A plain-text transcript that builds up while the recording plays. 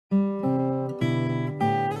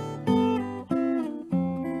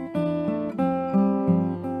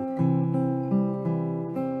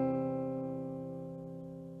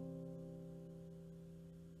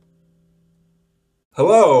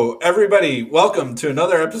Hello, everybody. Welcome to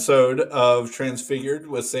another episode of Transfigured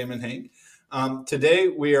with Sam and Hank. Today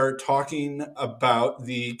we are talking about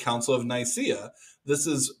the Council of Nicaea. This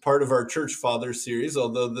is part of our Church Fathers series,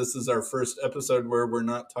 although this is our first episode where we're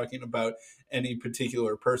not talking about any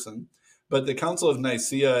particular person. But the Council of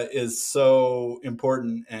Nicaea is so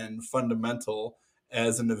important and fundamental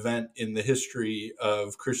as an event in the history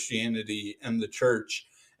of Christianity and the Church,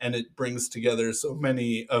 and it brings together so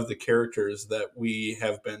many of the characters that we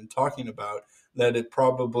have been talking about that it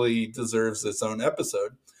probably deserves its own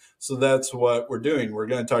episode. So that's what we're doing. We're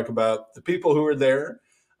going to talk about the people who were there,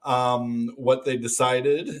 what they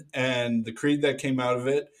decided, and the creed that came out of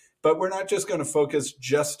it. But we're not just going to focus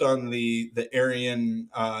just on the Arian,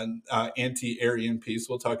 anti-Arian piece.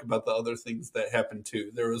 We'll talk about the other things that happened too.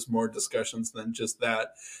 There was more discussions than just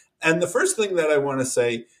that. And the first thing that I want to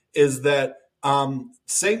say is that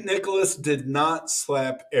St. Nicholas did not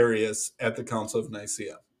slap Arius at the Council of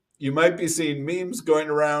Nicaea. You might be seeing memes going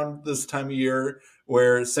around this time of year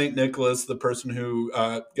where St. Nicholas, the person who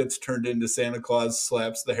gets turned into Santa Claus,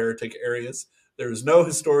 slaps the heretic Arius. There is no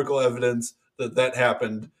historical evidence that that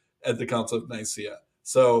happened at the Council of Nicaea.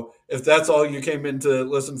 So if that's all you came in to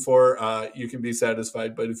listen for, you can be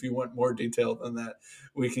satisfied. But if you want more detail than that,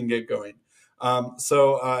 we can get going.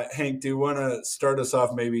 Hank, do you want to start us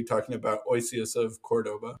off maybe talking about Eusebius of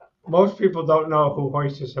Cordoba? Most people don't know who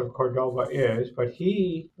Eusebius of Cordoba is, but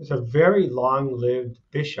he was a very long-lived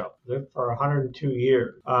bishop, lived for 102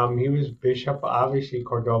 years. He was bishop, obviously,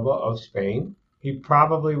 Cordoba of Spain. He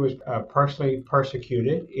probably was personally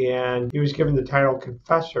persecuted, and he was given the title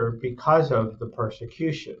confessor because of the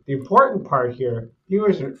persecution. The important part here, he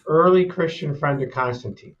was an early Christian friend of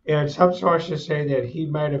Constantine, and some sources say that he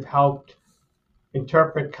might have helped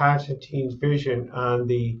interpret Constantine's vision on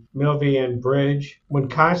the Milvian Bridge. When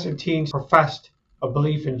Constantine professed a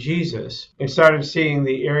belief in Jesus and started seeing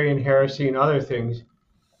the Arian heresy and other things,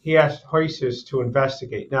 he asked Eusebius to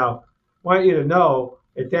investigate. Now, I want you to know,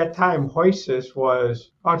 at that time, Eusebius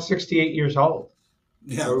was about 68 years old.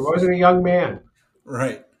 Yeah. So he wasn't a young man.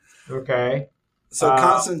 Right. Okay. So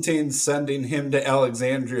Constantine's sending him to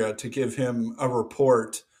Alexandria to give him a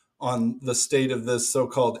report on the state of this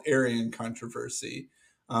so-called Arian controversy,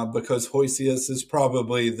 because Eusebius is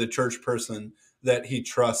probably the church person that he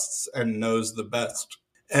trusts and knows the best.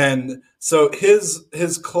 And so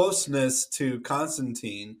his closeness to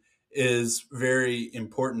Constantine is very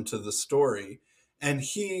important to the story. And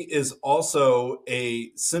he is also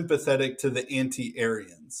sympathetic to the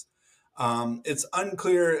anti-Arians. It's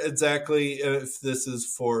unclear exactly if this is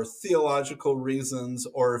for theological reasons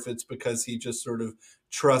or if it's because he just sort of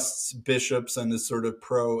trusts bishops and is sort of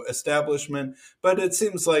pro-establishment. But it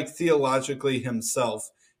seems like theologically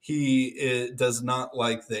himself, he does not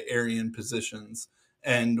like the Arian positions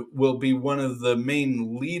and will be one of the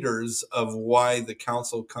main leaders of why the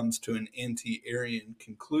council comes to an anti-Arian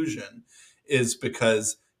conclusion, is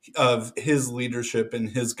because of his leadership and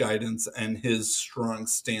his guidance and his strong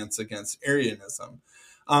stance against Arianism.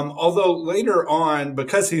 Although later on,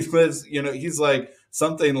 because he lives, he's like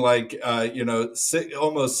something like,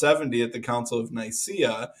 almost 70 at the Council of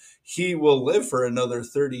Nicaea, he will live for another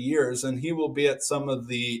 30 years and he will be at some of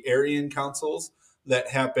the Arian councils that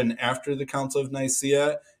happen after the Council of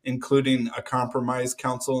Nicaea, including a compromise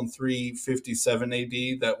council in 357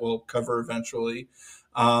 AD that we'll cover eventually.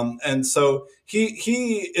 And so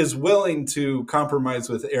he is willing to compromise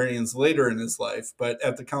with Arians later in his life, but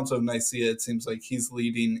at the Council of Nicaea, it seems like he's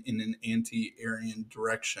leading in an anti-Arian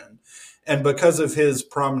direction. And because of his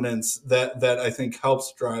prominence, that I think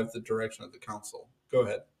helps drive the direction of the council. Go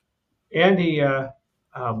ahead. And he,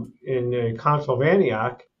 in the Council of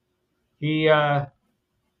Antioch, he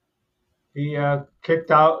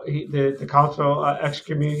kicked out, the council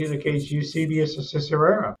excommunicated Eusebius of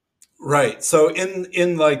Caesarea. Right. So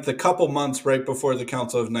in like the couple months right before the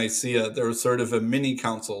Council of Nicaea, there was sort of a mini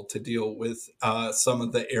council to deal with some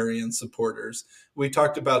of the Arian supporters. We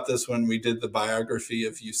talked about this when we did the biography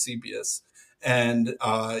of Eusebius. And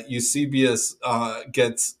Eusebius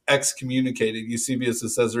gets excommunicated. Eusebius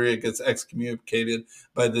of Caesarea gets excommunicated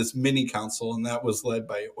by this mini council, and that was led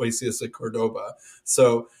by Eusebius of Cordoba.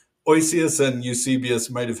 So Eusebius and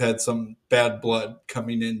Eusebius might have had some bad blood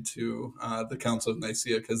coming into the Council of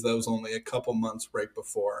Nicaea, because that was only a couple months right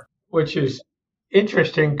before. Which is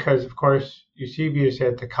interesting because, of course, Eusebius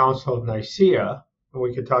at the Council of Nicaea, and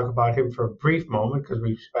we could talk about him for a brief moment because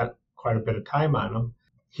we've spent quite a bit of time on him.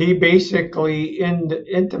 He basically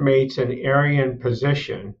intimates an Arian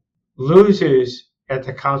position, loses at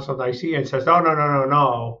the Council of Nicaea and says,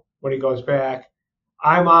 no, when he goes back,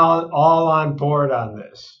 I'm all on board on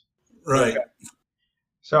this. Right.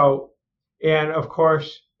 So And of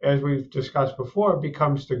course, as we've discussed before,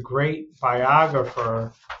 becomes the great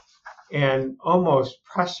biographer and almost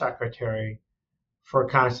press secretary for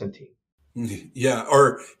Constantine. Yeah,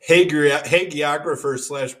 or hagiographer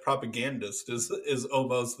slash propagandist is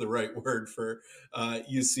almost the right word for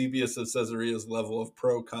Eusebius of Caesarea's level of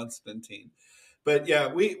pro Constantine. But yeah,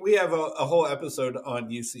 we have a whole episode on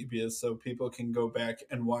Eusebius, so people can go back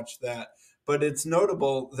and watch that. But it's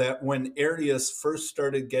notable that when Arius first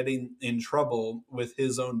started getting in trouble with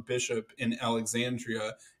his own bishop in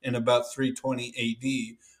Alexandria in about 320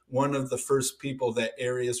 AD, one of the first people that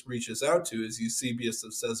Arius reaches out to is Eusebius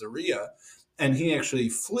of Caesarea. And he actually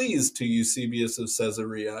flees to Eusebius of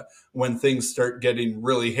Caesarea when things start getting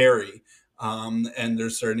really hairy. And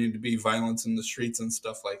there's starting to be violence in the streets and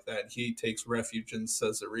stuff like that. He takes refuge in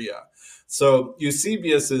Caesarea. So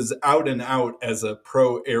Eusebius is out and out as a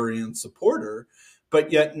pro-Arian supporter,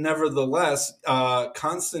 but yet nevertheless,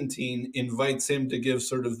 Constantine invites him to give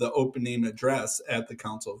sort of the opening address at the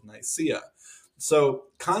Council of Nicaea. So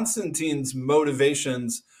Constantine's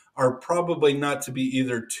motivations are probably not to be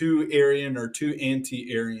either too Arian or too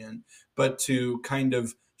anti-Arian, but to kind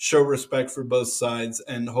of show respect for both sides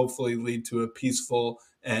and hopefully lead to a peaceful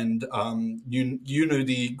and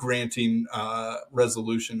unity-granting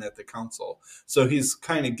resolution at the council. So he's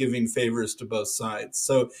kind of giving favors to both sides.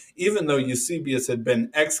 So even though Eusebius had been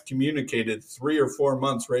excommunicated 3 or 4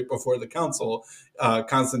 months right before the council,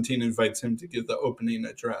 Constantine invites him to give the opening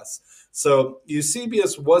address. So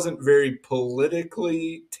Eusebius wasn't very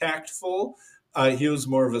politically tactful. He was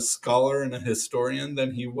more of a scholar and a historian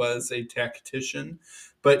than he was a tactician.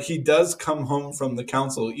 But he does come home from the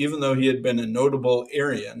council, even though he had been a notable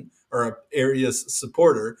Arian or an Arius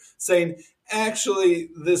supporter, saying,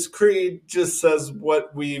 actually, this creed just says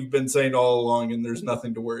what we've been saying all along, and there's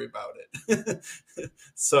nothing to worry about it.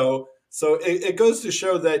 So it goes to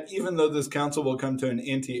show that even though this council will come to an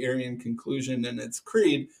anti-Arian conclusion in its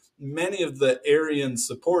creed, many of the Arian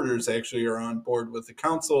supporters actually are on board with the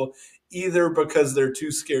council, either because they're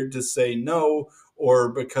too scared to say no, or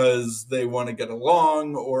because they want to get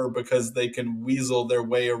along, or because they can weasel their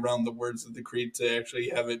way around the words of the creed to actually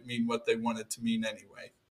have it mean what they want it to mean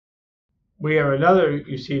anyway. We have another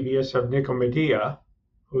Eusebius of Nicomedia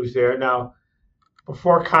who's there. Now,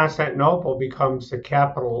 before Constantinople becomes the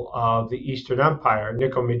capital of the Eastern Empire,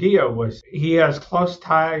 Nicomedia he has close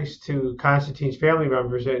ties to Constantine's family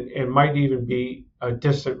members and might even be a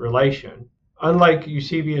distant relation. Unlike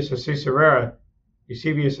Eusebius of Caesarea,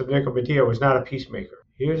 Eusebius of Nicomedia was not a peacemaker.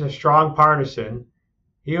 He was a strong partisan.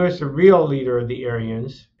 He was the real leader of the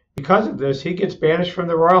Arians. Because of this, he gets banished from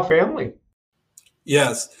the royal family.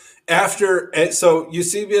 Yes. So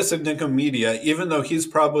Eusebius of Nicomedia, even though he's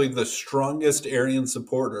probably the strongest Arian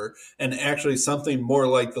supporter and actually something more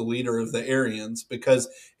like the leader of the Arians, because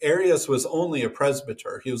Arius was only a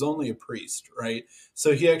presbyter, he was only a priest, right?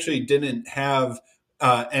 So he actually didn't have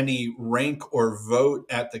any rank or vote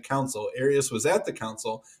at the council. Arius was at the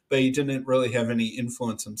council, but he didn't really have any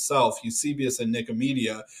influence himself. Eusebius of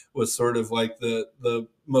Nicomedia was sort of like the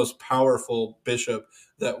most powerful bishop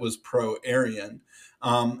that was pro-Arian.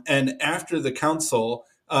 And after the council,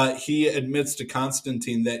 he admits to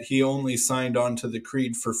Constantine that he only signed on to the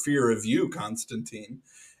creed for fear of you, Constantine.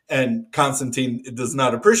 And Constantine does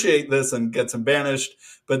not appreciate this and gets him banished.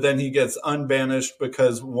 But then he gets unbanished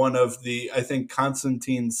because I think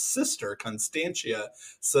Constantine's sister, Constantia,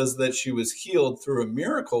 says that she was healed through a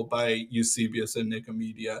miracle by Eusebius and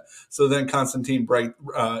Nicomedia. So then Constantine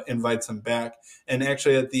invites him back. And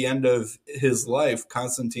actually, at the end of his life,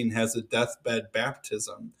 Constantine has a deathbed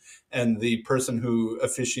baptism. And the person who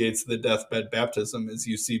officiates the deathbed baptism is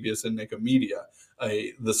Eusebius and Nicomedia,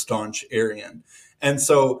 the staunch Arian. And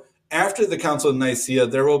so after the Council of Nicaea,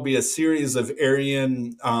 there will be a series of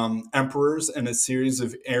Arian emperors and a series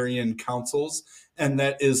of Arian councils. And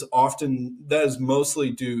that is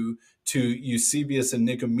mostly due to Eusebius and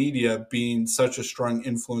Nicomedia being such a strong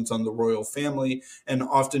influence on the royal family and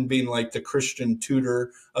often being like the Christian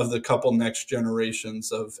tutor of the couple next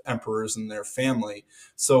generations of emperors and their family.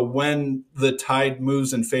 So when the tide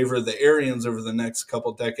moves in favor of the Arians over the next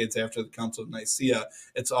couple decades after the Council of Nicaea,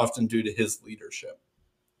 it's often due to his leadership.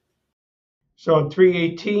 So in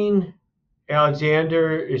 318,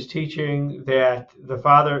 Alexander is teaching that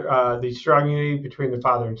the strong unity between the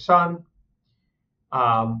Father and Son.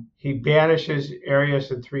 He banishes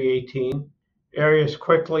Arius in 318. Arius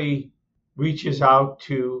quickly reaches out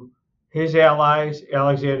to his allies.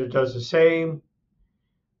 Alexander does the same.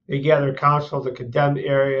 They gather council to condemn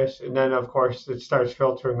Arius, and then, of course, it starts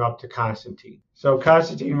filtering up to Constantine. So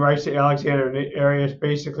Constantine writes to Alexander and Arius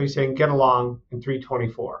basically saying, get along in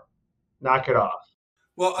 324. Knock it off.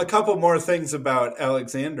 Well, a couple more things about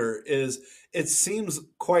Alexander is it seems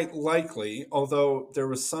quite likely, although there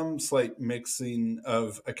was some slight mixing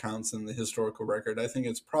of accounts in the historical record, I think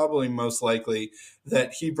it's probably most likely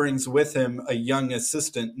that he brings with him a young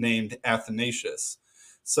assistant named Athanasius.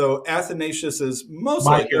 So Athanasius is most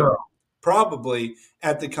My likely hero. probably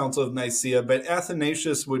at the Council of Nicaea, but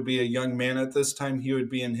Athanasius would be a young man at this time. He would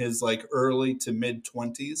be in his like early to mid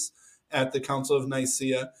 20s at the Council of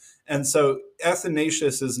Nicaea. And so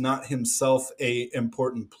Athanasius is not himself a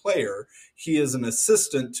important player. He is an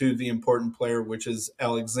assistant to the important player, which is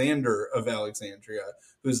Alexander of Alexandria,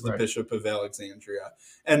 who's the Right. Bishop of Alexandria.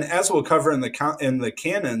 And as we'll cover in the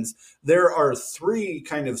canons, there are three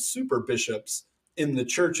kind of super bishops in the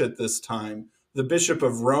church at this time. The Bishop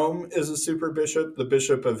of Rome is a super bishop, the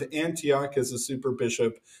Bishop of Antioch is a super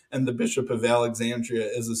bishop, and the Bishop of Alexandria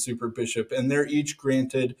is a super bishop. And they're each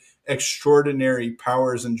granted extraordinary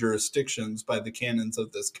powers and jurisdictions by the canons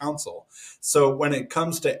of this council. So when it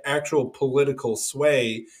comes to actual political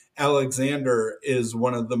sway, Alexander is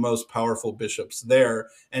one of the most powerful bishops there,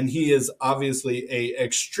 and he is obviously a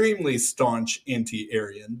extremely staunch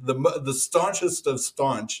anti-Arian, the staunchest of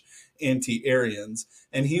staunch anti-Arians,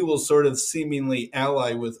 and he will sort of seemingly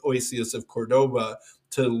ally with Eusebius of Cordoba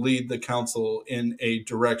to lead the council in a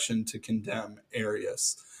direction to condemn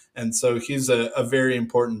Arius. And so he's a very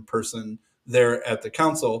important person there at the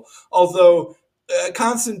council. Although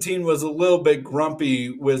Constantine was a little bit grumpy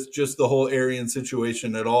with just the whole Arian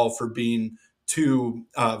situation at all for being too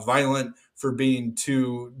violent, for being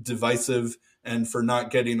too divisive, and for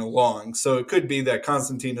not getting along. So it could be that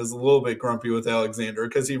Constantine is a little bit grumpy with Alexander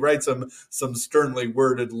because he writes him some sternly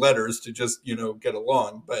worded letters to just, get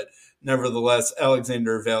along. But nevertheless,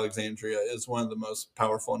 Alexander of Alexandria is one of the most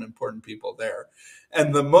powerful and important people there.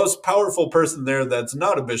 And the most powerful person there that's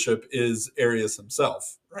not a bishop is Arius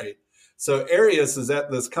himself, right? So Arius is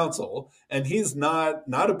at this council, and he's not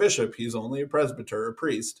a bishop. He's only a presbyter, a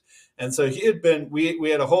priest. And so he had been, we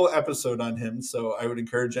had a whole episode on him. So I would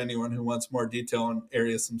encourage anyone who wants more detail on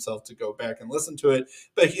Arius himself to go back and listen to it.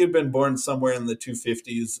 But he had been born somewhere in the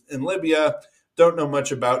 250s in Libya. Don't know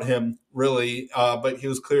much about him really, but he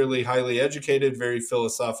was clearly highly educated, very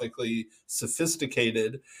philosophically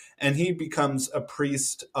sophisticated. And he becomes a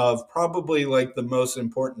priest of probably like the most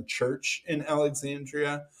important church in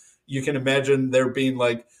Alexandria. You can imagine there being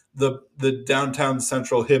like the downtown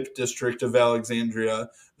central hip district of Alexandria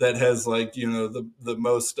that has like the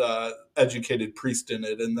most educated priest in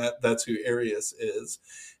it, and that's who Arius is.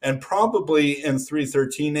 And probably in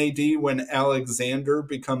 313 AD, when Alexander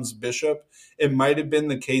becomes bishop, it might have been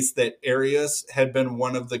the case that Arius had been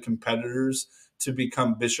one of the competitors to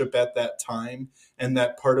become bishop at that time, and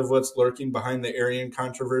that part of what's lurking behind the Arian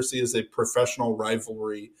controversy is a professional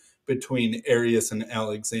rivalry between Arius and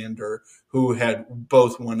Alexander, who had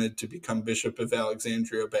both wanted to become Bishop of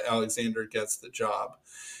Alexandria, but Alexander gets the job.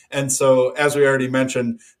 And so, as we already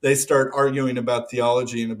mentioned, they start arguing about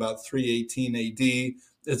theology in about 318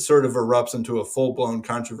 AD. It sort of erupts into a full-blown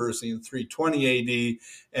controversy in 320 AD,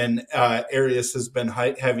 and Arius has been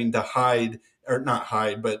having to hide, or not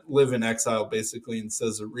hide, but live in exile basically in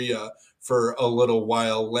Caesarea for a little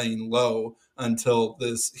while, laying low until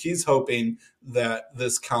he's hoping that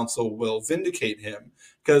this council will vindicate him.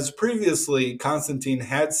 Because previously, Constantine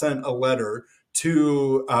had sent a letter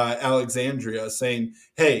to Alexandria saying,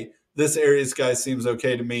 hey, this Arius guy seems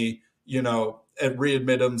okay to me, and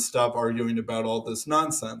readmit him, stop arguing about all this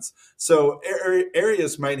nonsense. So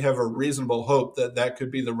Arius might have a reasonable hope that that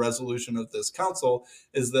could be the resolution of this council,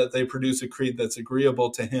 is that they produce a creed that's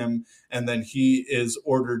agreeable to him, and then he is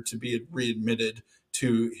ordered to be readmitted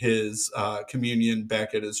to his communion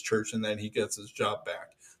back at his church, and then he gets his job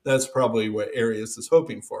back. That's probably what Arius is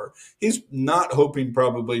hoping for. He's not hoping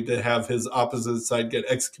probably to have his opposite side get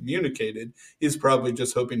excommunicated. He's probably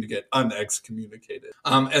just hoping to get unexcommunicated.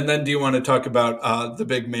 And then do you want to talk about the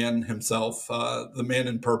big man himself, the man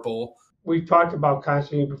in purple? We've talked about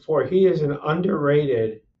Constantine before. He is an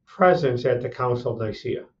underrated presence at the Council of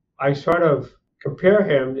Nicaea. I sort of compare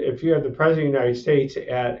him, if you have the President of the United States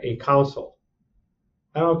at a council.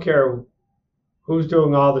 I don't care who's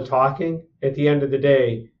doing all the talking. At the end of the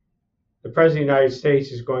day, the President of the United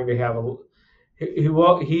States is going to have he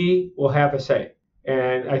will have a say.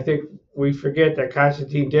 And I think we forget that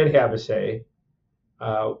Constantine did have a say.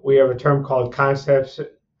 We have a term called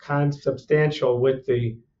consubstantial with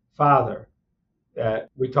the Father that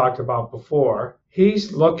we talked about before.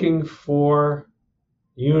 He's looking for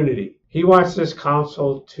unity. He wants this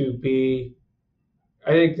council to be,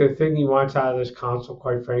 I think the thing he wants out of this council,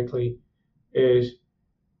 quite frankly, is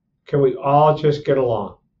can we all just get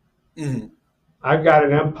along? Mm-hmm. I've got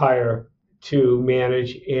an empire to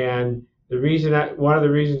manage. And one of the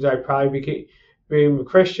reasons I probably became a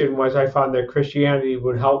Christian was I found that Christianity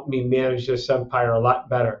would help me manage this empire a lot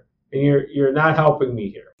better. And you're not helping me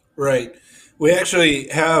here. Right. We actually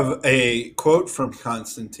have a quote from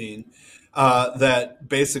Constantine that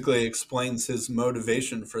basically explains his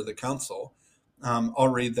motivation for the council. I'll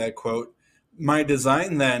read that quote. My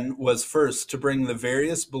design then was first to bring the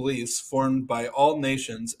various beliefs formed by all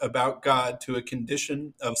nations about God to a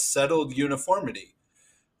condition of settled uniformity.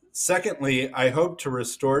 Secondly, I hope to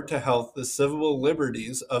restore to health the civil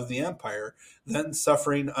liberties of the empire, then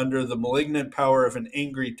suffering under the malignant power of an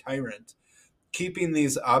angry tyrant. Keeping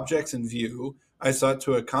these objects in view, I sought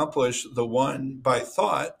to accomplish the one by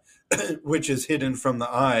thought, which is hidden from the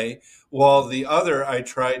eye, while the other I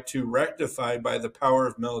tried to rectify by the power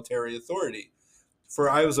of military authority. For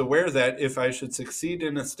I was aware that if I should succeed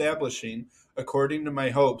in establishing, according to my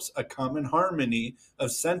hopes, a common harmony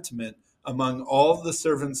of sentiment among all the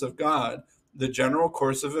servants of God, the general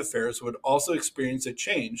course of affairs would also experience a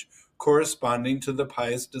change corresponding to the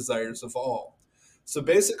pious desires of all. So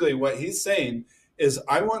basically, what he's saying is,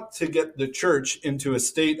 I want to get the church into a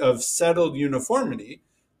state of settled uniformity.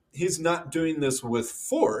 He's not doing this with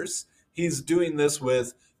force, he's doing this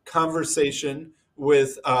with conversation,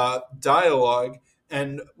 with dialogue,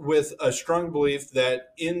 and with a strong belief that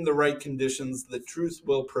in the right conditions, the truth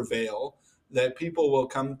will prevail, that people will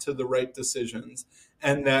come to the right decisions,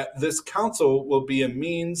 and that this council will be a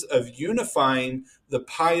means of unifying the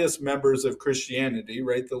pious members of Christianity,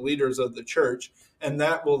 right, the leaders of the church, and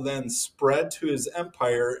that will then spread to his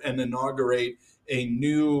empire and inaugurate a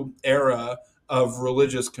new era of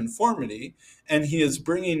religious conformity. And he is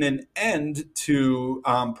bringing an end to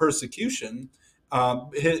persecution.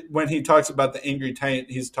 When he talks about the angry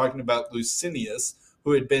tyrant, he's talking about Licinius,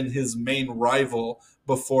 who had been his main rival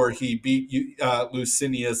before he beat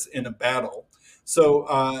Licinius in a battle. So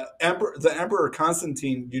the Emperor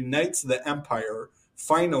Constantine unites the empire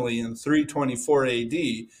finally in 324 AD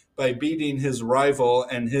by beating his rival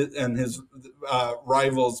and his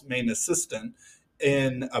rival's main assistant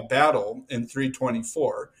in a battle in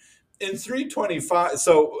 324. In 325,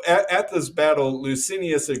 so at this battle,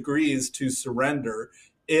 Licinius agrees to surrender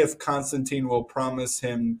if Constantine will promise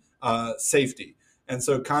him safety. And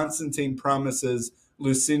so Constantine promises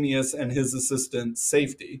Licinius and his assistant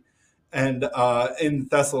safety, and in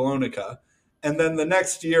Thessalonica. And then the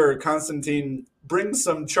next year, Constantine brings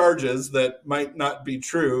some charges that might not be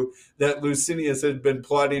true, that Licinius had been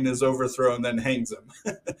plotting his overthrow, and then hangs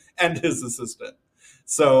him and his assistant.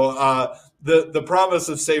 So the promise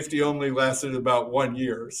of safety only lasted about 1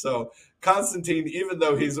 year. So Constantine, even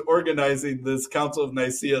though he's organizing this Council of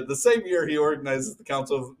Nicaea, the same year he organizes the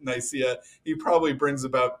Council of Nicaea, he probably brings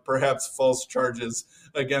about perhaps false charges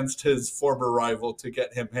against his former rival to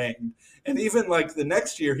get him hanged. And even like the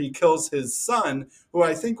next year, he kills his son, who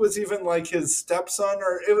I think was even like his stepson,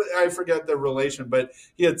 or I forget the relation, but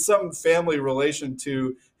he had some family relation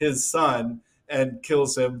to his son, and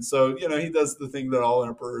kills him. So, he does the thing that all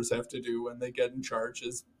emperors have to do when they get in charge,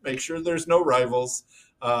 is make sure there's no rivals,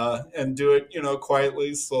 and do it,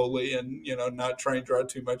 quietly, slowly, and, not try and draw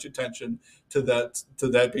too much attention to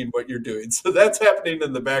that being what you're doing. So that's happening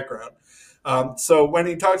in the background. So when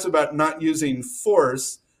he talks about not using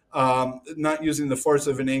force, not using the force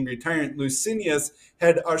of an angry tyrant, Licinius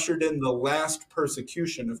had ushered in the last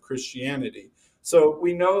persecution of Christianity. So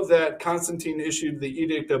we know that Constantine issued the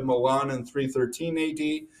Edict of Milan in 313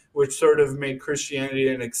 AD, which sort of made Christianity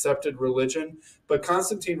an accepted religion. But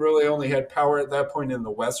Constantine really only had power at that point in the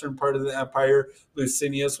western part of the empire.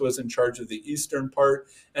 Licinius was in charge of the eastern part.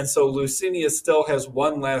 And so Licinius still has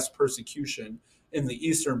one last persecution in the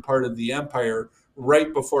eastern part of the empire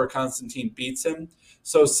right before Constantine beats him.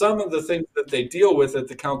 So some of the things that they deal with at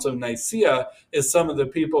the Council of Nicaea is some of the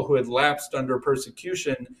people who had lapsed under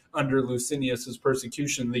persecution under Licinius's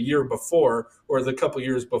persecution the year before, or the couple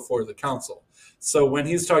years before the council. So when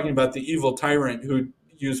he's talking about the evil tyrant who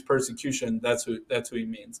used persecution, that's who he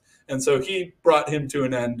means. And so he brought him to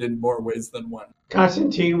an end in more ways than one.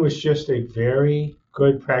 Constantine was just a very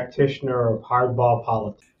good practitioner of hardball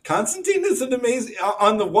politics. Constantine is an amazing,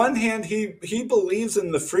 on the one hand, he believes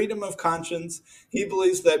in the freedom of conscience. He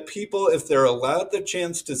believes that people, if they're allowed the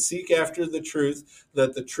chance to seek after the truth,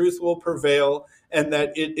 that the truth will prevail, and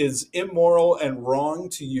that it is immoral and wrong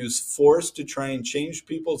to use force to try and change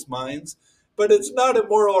people's minds. But it's not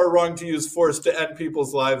immoral or wrong to use force to end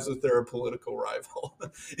people's lives if they're a political rival.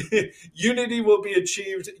 Unity will be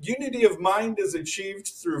achieved. Unity of mind is achieved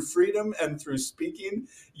through freedom and through speaking.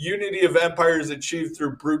 Unity of empire is achieved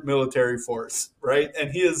through brute military force, right?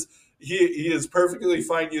 And he is he is perfectly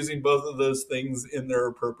fine using both of those things in their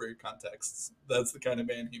appropriate contexts. That's the kind of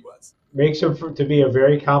man he was. Makes him to be a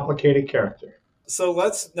very complicated character. So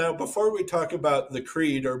let's now, before we talk about the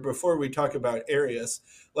creed or before we talk about Arius,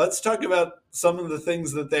 let's talk about some of the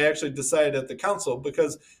things that they actually decided at the council.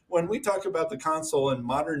 Because when we talk about the council in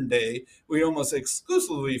modern day, we almost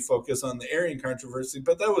exclusively focus on the Arian controversy,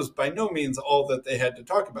 but that was by no means all that they had to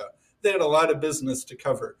talk about. They had a lot of business to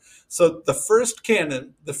cover. So the first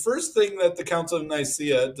canon, the first thing that the Council of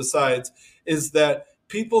Nicaea decides is that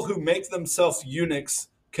people who make themselves eunuchs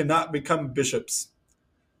cannot become bishops.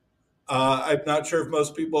 I'm not sure if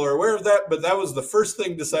most people are aware of that, but that was the first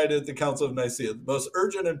thing decided at the Council of Nicaea. The most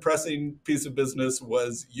urgent and pressing piece of business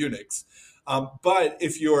was eunuchs. But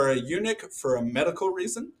if you are a eunuch for a medical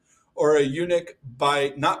reason, or a eunuch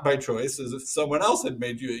not by choice, as if someone else had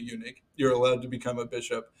made you a eunuch, you're allowed to become a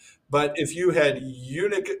bishop. But if you had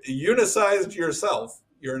eunicized yourself,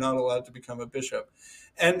 you're not allowed to become a bishop.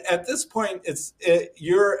 And at this point,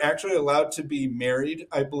 you're actually allowed to be married,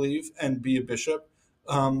 I believe, and be a bishop.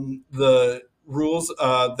 The rules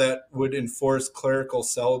that would enforce clerical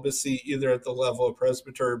celibacy, either at the level of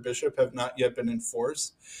presbyter or bishop, have not yet been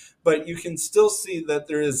enforced. But you can still see that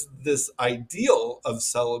there is this ideal of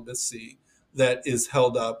celibacy that is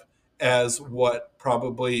held up as what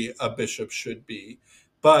probably a bishop should be.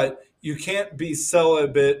 But you can't be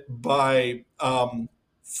celibate by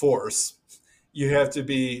force. You have to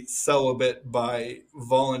be celibate by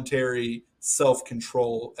voluntary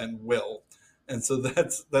self-control and will. And so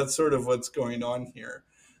that's sort of what's going on here.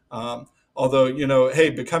 Although,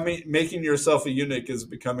 hey, making yourself a eunuch is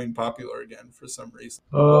becoming popular again for some reason.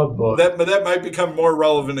 Oh boy. But that might become more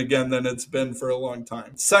relevant again than it's been for a long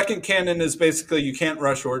time. Second canon is basically you can't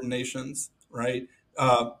rush ordinations, right?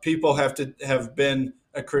 People have to have been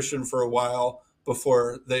a Christian for a while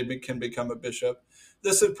before they can become a bishop.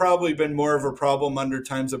 This had probably been more of a problem under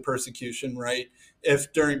times of persecution, right?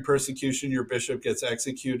 If during persecution your bishop gets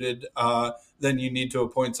executed, then you need to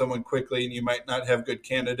appoint someone quickly and you might not have good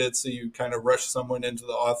candidates, so you kind of rush someone into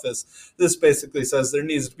the office. This basically says there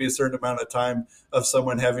needs to be a certain amount of time of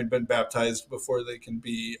someone having been baptized before they can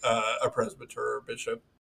be a presbyter or bishop.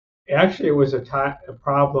 Actually, it was a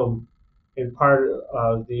problem in part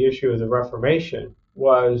of the issue of the Reformation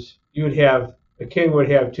was the king would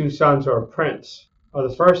have two sons or a prince. Well,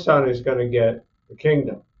 the first son is going to get the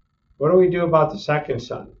kingdom. What do we do about the second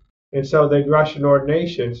son? And so they'd rush an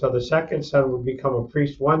ordination. So the second son would become a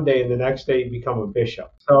priest one day and the next day he'd become a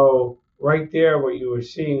bishop. So right there, what you were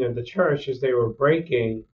seeing in the church is they were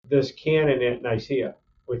breaking this canon at Nicaea,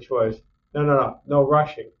 which was, no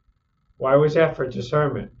rushing. Why was that? For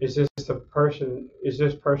discernment. Is this person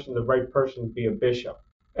the right person to be a bishop?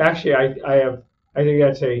 Actually, I think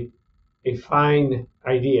that's a fine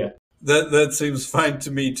idea. That seems fine to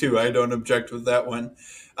me too. I don't object with that one.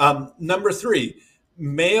 Number 3,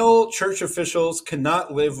 male church officials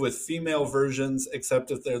cannot live with female versions except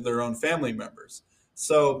if they're their own family members.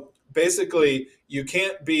 So basically, you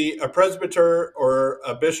can't be a presbyter or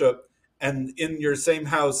a bishop and in your same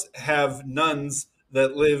house have nuns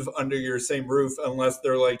that live under your same roof unless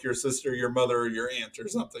they're like your sister, your mother, or your aunt or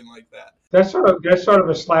something like that. That's sort of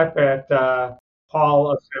a slap at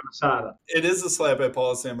Paul of Samosata. It is a slap at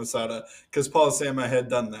Paul of Samosata because Paul of Sama had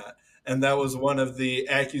done that. And that was one of the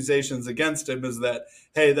accusations against him is that,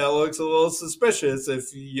 hey, that looks a little suspicious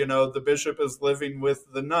if, the bishop is living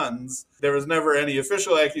with the nuns. There was never any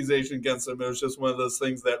official accusation against him. It was just one of those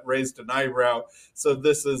things that raised an eyebrow. So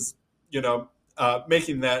this is,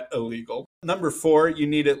 making that illegal. Number 4, you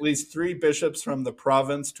need at least 3 bishops from the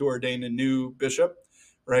province to ordain a new bishop.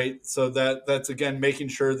 Right. So that's, again, making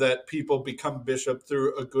sure that people become bishop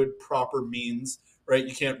through a good, proper means. Right.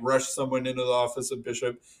 You can't rush someone into the office of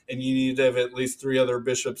bishop, and you need to have at least 3 other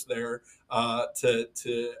bishops there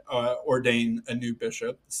to ordain a new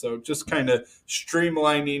bishop. So just kind of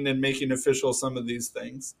streamlining and making official some of these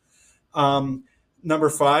things. Number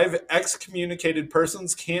 5, excommunicated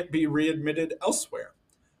persons can't be readmitted elsewhere.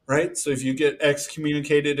 Right. So if you get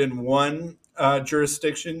excommunicated in one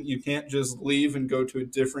jurisdiction, you can't just leave and go to a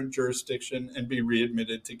different jurisdiction and be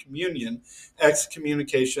readmitted to communion.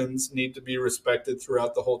 Excommunications need to be respected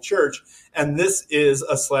throughout the whole church. And this is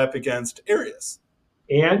a slap against Arius.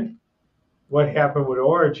 And what happened with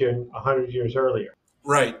Origen 100 years earlier.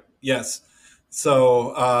 Right. Yes.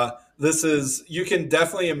 So you can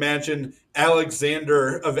definitely imagine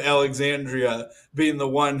Alexander of Alexandria being the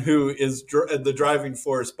one who is the driving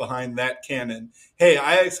force behind that canon. Hey,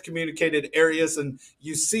 I excommunicated Arius, and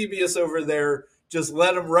Eusebius over there just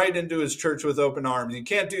let him right into his church with open arms. You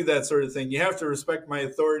can't do that sort of thing. You have to respect my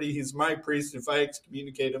authority. He's my priest. If I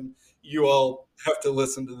excommunicate him, you all have to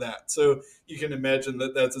listen to that. So you can imagine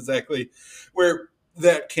that that's exactly where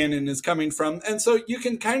that canon is coming from. And so you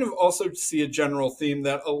can kind of also see a general theme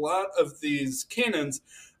that a lot of these canons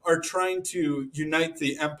are trying to unite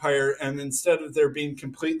the empire, and instead of there being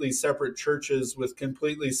completely separate churches with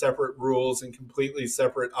completely separate rules and completely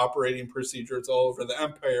separate operating procedures all over the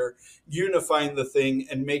empire, unifying the thing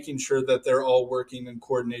and making sure that they're all working in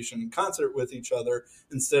coordination and concert with each other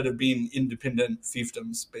instead of being independent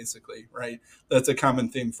fiefdoms, basically, right? That's a common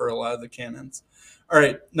theme for a lot of the canons. All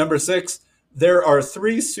right, number 6, there are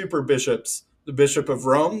 3 super bishops: the Bishop of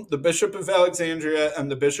Rome, the Bishop of Alexandria, and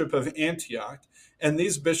the Bishop of Antioch. And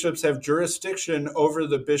these bishops have jurisdiction over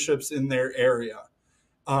the bishops in their area.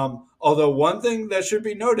 Although one thing that should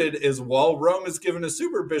be noted is while Rome is given a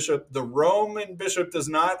super bishop, the Roman bishop does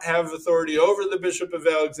not have authority over the Bishop of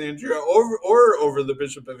Alexandria or over the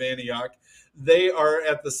Bishop of Antioch. They are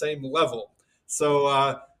at the same level.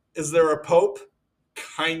 So is there a pope?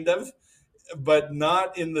 Kind of, but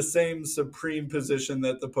not in the same supreme position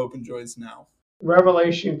that the pope enjoys now.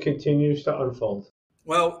 Revelation continues to unfold.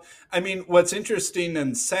 Well, I mean, what's interesting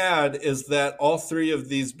and sad is that all 3 of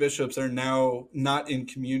these bishops are now not in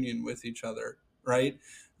communion with each other, right?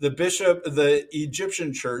 The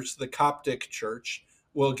Egyptian church, the Coptic church,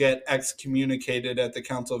 will get excommunicated at the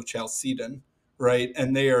Council of Chalcedon, right?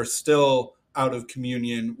 And they are still out of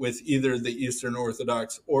communion with either the Eastern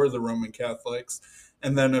Orthodox or the Roman Catholics.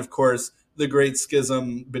 And then, of course, the great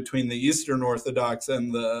schism between the Eastern Orthodox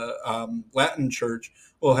and the Latin church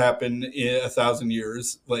will happen 1,000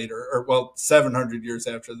 years later, or 700 years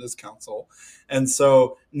after this council. And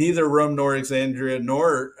so neither Rome nor Alexandria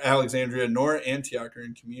nor Antioch are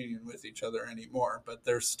in communion with each other anymore, but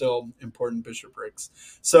they're still important bishoprics.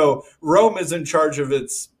 So Rome is in charge of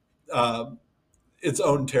its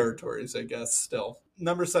own territories, I guess, still.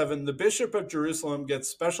 Number 7, the Bishop of Jerusalem gets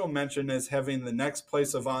special mention as having the next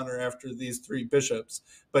place of honor after these 3 bishops,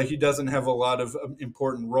 but he doesn't have a lot of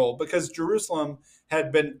important role because Jerusalem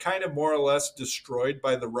had been kind of more or less destroyed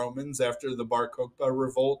by the Romans after the Bar Kokhba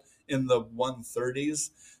revolt in the 130s.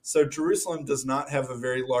 So Jerusalem does not have a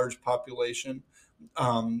very large population,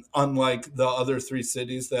 unlike the other 3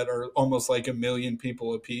 cities that are almost like 1 million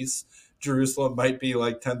people apiece. Jerusalem might be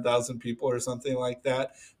like 10,000 people or something like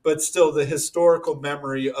that. But still, the historical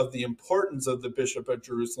memory of the importance of the Bishop of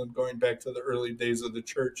Jerusalem going back to the early days of the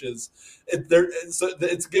church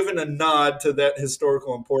it's given a nod to that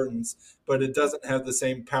historical importance, but it doesn't have the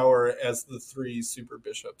same power as the 3 super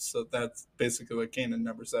bishops. So that's basically what canon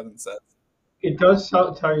number 7 says. It does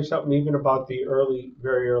tell you something even about the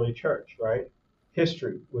very early church, right?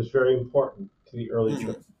 History was very important to the early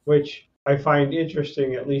church, which I find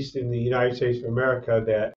interesting, at least in the United States of America,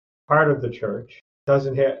 that part of the church has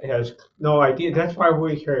no idea. That's why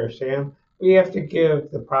we're here, Sam. We have to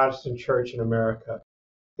give the Protestant church in America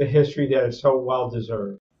the history that is so well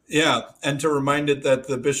deserved. Yeah, and to remind it that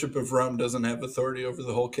the Bishop of Rome doesn't have authority over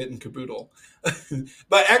the whole kit and caboodle.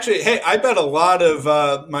 But actually, hey, I bet a lot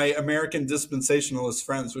of my American dispensationalist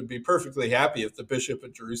friends would be perfectly happy if the Bishop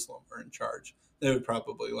of Jerusalem were in charge. They would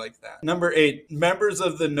probably like that. Number 8, members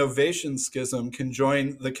of the Novatian Schism can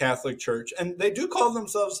join the Catholic Church. And they do call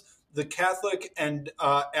themselves the Catholic and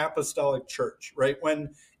Apostolic Church, right?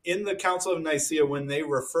 When in the Council of Nicaea, when they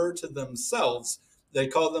refer to themselves, they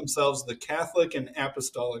call themselves the Catholic and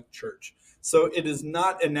Apostolic Church. So it is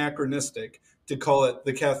not anachronistic to call it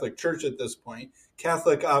the Catholic Church at this point.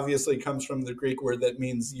 Catholic obviously comes from the Greek word that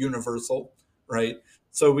means universal, right?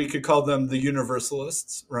 So we could call them the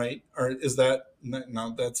Universalists, right? Or is that,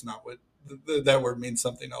 no, that's not what, that word means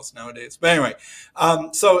something else nowadays. But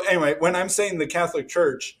anyway, when I'm saying the Catholic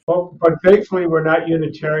Church. Well, but thankfully we're not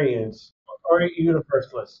Unitarians or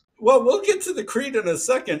Universalists. Well, we'll get to the creed in a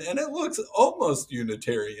second, and it looks almost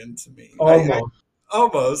Unitarian to me. Almost.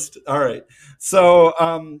 Almost. All right. So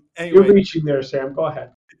anyway. You're reaching there, Sam. Go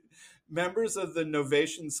ahead. Members of the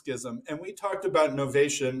Novatian Schism, and we talked about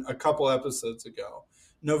Novatian a couple episodes ago.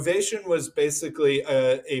 Novatian was basically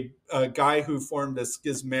a guy who formed a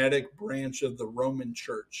schismatic branch of the Roman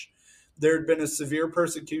Church. There had been a severe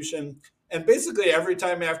persecution, and basically every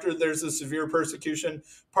time after there's a severe persecution,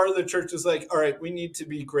 part of the church is like, all right, we need to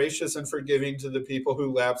be gracious and forgiving to the people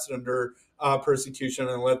who lapsed under persecution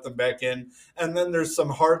and let them back in. And then there's some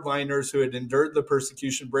hardliners who had endured the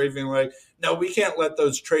persecution bravely, like, no, we can't let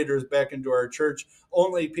those traitors back into our church.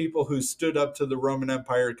 Only people who stood up to the Roman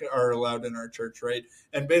Empire are allowed in our church, right?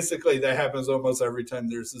 And basically that happens almost every time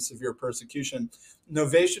there's a severe persecution.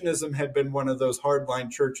 Novatianism had been one of those hardline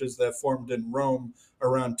churches that formed in Rome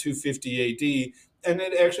around 250 AD, and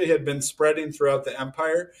it actually had been spreading throughout the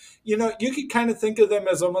empire. You know, you could kind of think of them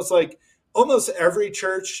as almost every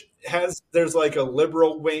church there's like a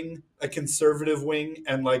liberal wing, a conservative wing,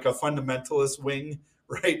 and like a fundamentalist wing,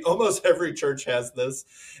 right? Almost every church has this.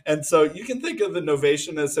 And so you can think of the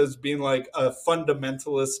Novatianists as being like a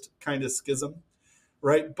fundamentalist kind of schism,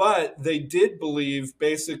 right? But they did believe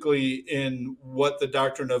basically in what the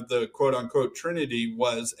doctrine of the quote unquote Trinity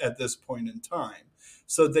was at this point in time.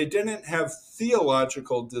 So they didn't have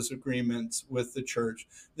theological disagreements with the church.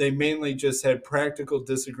 They mainly just had practical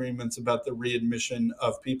disagreements about the readmission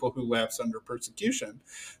of people who lapse under persecution.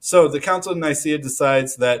 So the Council of Nicaea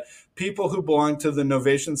decides that people who belong to the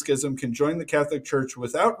Novatian Schism can join the Catholic Church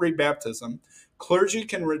without rebaptism. Clergy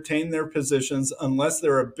can retain their positions unless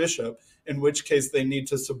they're a bishop, in which case they need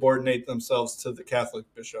to subordinate themselves to the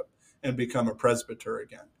Catholic bishop and become a presbyter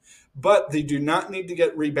again. But they do not need to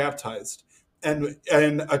get rebaptized. And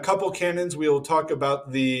a couple canons, we will talk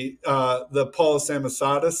about the Paul of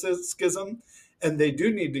Samosata schism, and they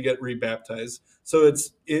do need to get rebaptized. So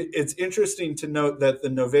it's interesting to note that the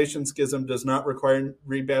Novatian schism does not require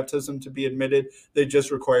rebaptism to be admitted; they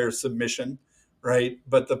just require submission, right?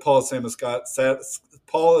 But the Paul of Samosata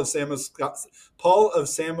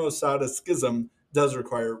schism does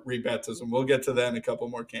require rebaptism. We'll get to that in a couple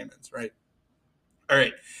more canons, right? All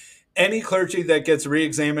right. Any clergy that gets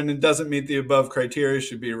re-examined and doesn't meet the above criteria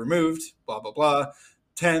should be removed, blah, blah, blah.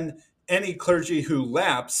 10, any clergy who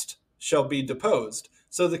lapsed shall be deposed.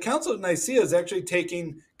 So the Council of Nicaea is actually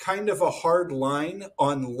taking kind of a hard line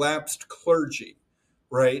on lapsed clergy,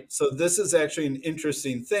 right? So this is actually an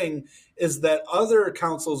interesting thing, is that other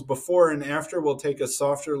councils before and after will take a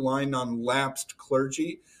softer line on lapsed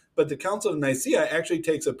clergy. But the Council of Nicaea actually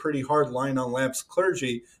takes a pretty hard line on lapsed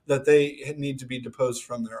clergy that they need to be deposed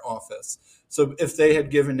from their office. So if they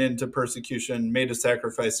had given in to persecution, made a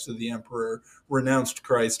sacrifice to the emperor, renounced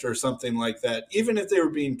Christ or something like that, even if they were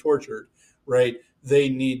being tortured, right, they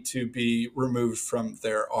need to be removed from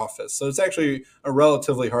their office. So it's actually a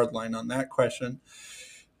relatively hard line on that question.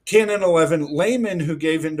 Canon 11, laymen who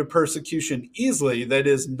gave into persecution easily, that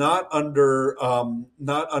is not under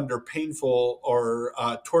painful or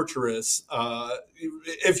torturous.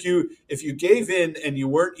 If you gave in and you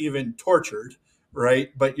weren't even tortured, right,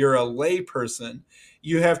 but you're a lay person,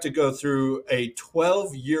 you have to go through a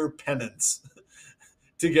 12-year penance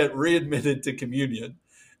to get readmitted to communion.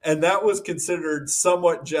 And that was considered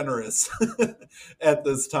somewhat generous at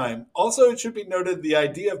this time. Also, it should be noted the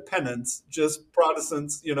idea of penance, just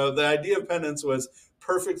Protestants, the idea of penance was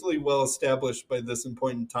perfectly well established by this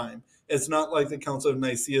point in time. It's not like the Council of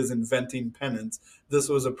Nicaea is inventing penance. This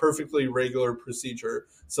was a perfectly regular procedure.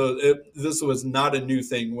 So this was not a new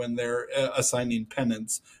thing when they're assigning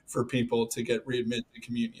penance for people to get readmitted to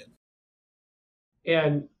communion.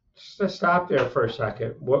 And just to stop there for a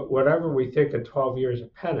second, whatever we think of 12 years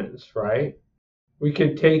of penance, right? We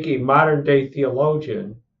could take a modern day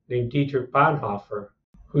theologian named Dietrich Bonhoeffer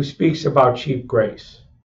who speaks about cheap grace.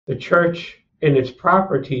 The church, in its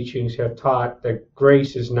proper teachings, have taught that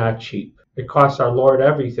grace is not cheap. It costs our Lord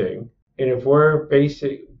everything. And if we're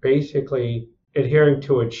basically adhering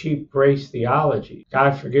to a cheap grace theology,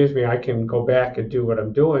 God forgives me, I can go back and do what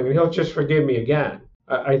I'm doing, and he'll just forgive me again.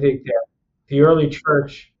 I think that the early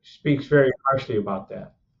church speaks very harshly about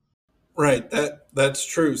that. Right, that's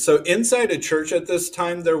true. So inside a church at this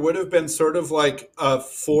time, there would have been sort of like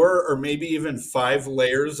 4 or maybe even 5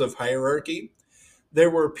 layers of hierarchy. There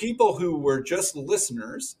were people who were just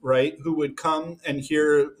listeners, right, who would come and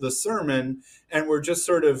hear the sermon and were just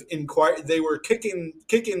sort of they were kicking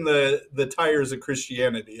the tires of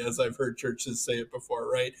Christianity, as I've heard churches say it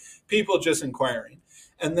before, right? People just inquiring.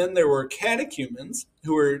 And then there were catechumens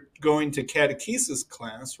who were going to catechesis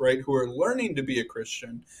class, right, who were learning to be a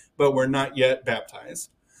Christian, but were not yet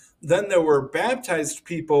baptized. Then there were baptized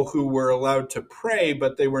people who were allowed to pray,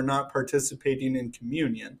 but they were not participating in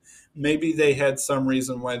communion. Maybe they had some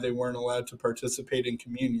reason why they weren't allowed to participate in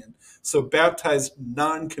communion. So baptized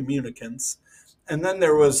non-communicants. And then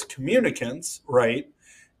there was communicants, right?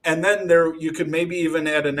 And then you could maybe even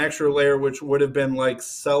add an extra layer, which would have been like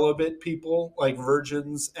celibate people, like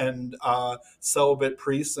virgins and celibate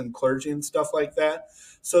priests and clergy and stuff like that.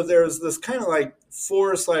 So there's this kind of like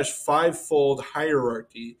 4/5-fold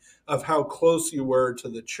hierarchy of how close you were to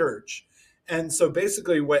the church. And so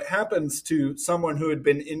basically, what happens to someone who had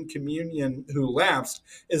been in communion who lapsed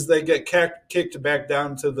is they get kicked back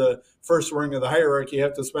down to the first rung of the hierarchy,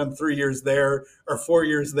 have to spend 3 years there or 4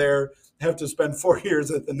 years there, have to spend 4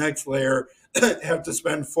 years at the next layer, have to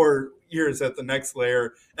spend 4 years at the next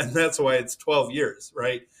layer. And that's why it's 12 years,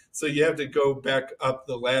 right? So you have to go back up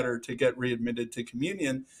the ladder to get readmitted to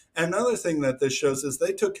communion. Another thing that this shows is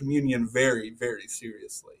they took communion very, very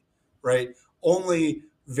seriously, right? Only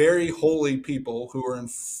very holy people who were in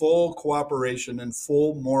full cooperation and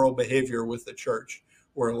full moral behavior with the church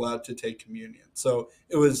were allowed to take communion. So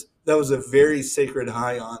that was a very sacred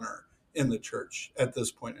high honor in the church at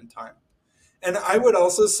this point in time. And I would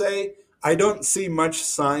also say I don't see much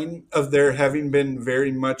sign of there having been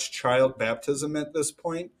very much child baptism at this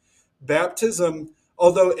point. Baptism,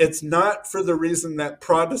 although it's not for the reason that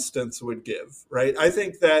Protestants would give, right? I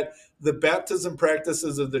think that the baptism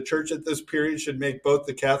practices of the church at this period should make both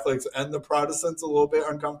the Catholics and the Protestants a little bit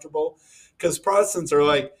uncomfortable, because Protestants are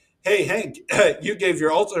like, hey, Hank, you gave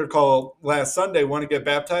your altar call last Sunday. Want to get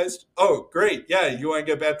baptized? Oh, great. Yeah, you want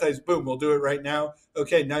to get baptized? Boom, we'll do it right now.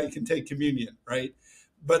 Okay, now you can take communion, right?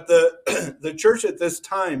 But the church at this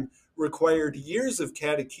time required years of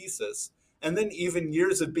catechesis and then even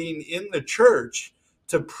years of being in the church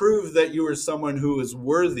to prove that you were someone who was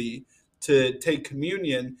worthy to take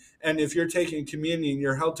communion. And if you're taking communion,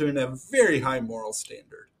 you're held to a very high moral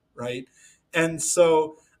standard, right? And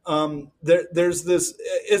so there's this,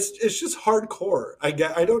 it's just hardcore. I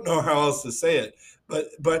don't know how else to say it,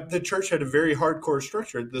 but the church had a very hardcore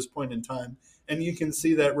structure at this point in time. And you can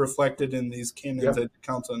see that reflected in these canons at the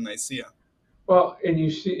Council of Nicaea. Well, and you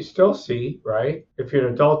still see, right? If you're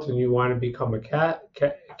an adult and you want to become a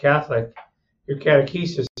Catholic, your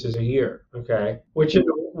catechesis is a year, okay? Which in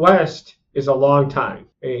the West is a long time.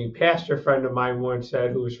 A pastor friend of mine once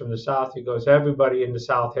said, who was from the South, he goes, everybody in the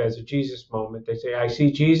South has a Jesus moment. They say, I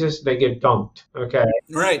see Jesus, they get dunked, okay?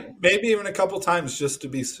 Right. Maybe even a couple times just to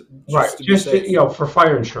be safe. For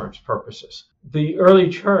fire insurance purposes. The early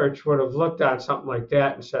church would have looked at something like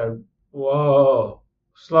that and said, whoa,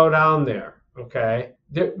 slow down there. Okay.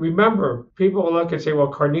 Remember, people will look and say,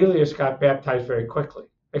 well, Cornelius got baptized very quickly,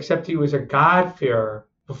 except he was a God-fearer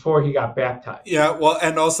before he got baptized. Yeah, well,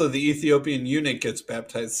 and also the Ethiopian eunuch gets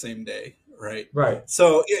baptized same day, right? Right.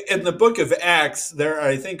 So in the book of Acts, there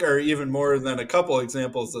I think are even more than a couple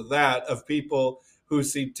examples of that, of people who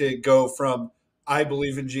seek to go from I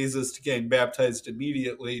believe in Jesus to getting baptized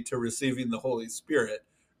immediately to receiving the Holy Spirit,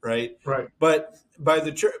 right? Right. But by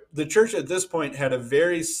the church at this point had a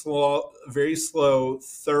very slow,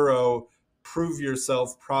 thorough, prove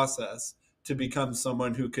yourself process to become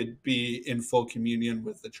someone who could be in full communion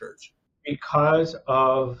with the church. Because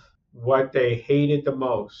of what they hated the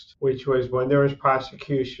most, which was when there was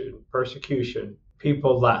persecution,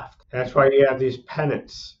 people left. That's why you have these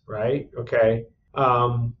penance, right? Okay.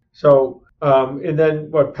 And then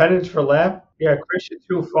what, penance for lapse? Yeah, Christians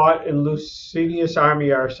who fought in Licinius'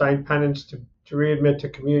 army are assigned penance to readmit to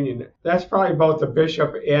communion. That's probably both the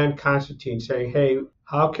bishop and Constantine saying, hey,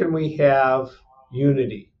 how can we have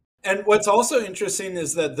unity? And what's also interesting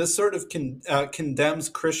is that this sort of condemns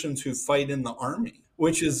Christians who fight in the army,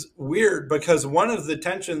 which is weird because one of the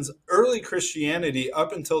tensions, early Christianity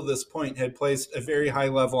up until this point had placed a very high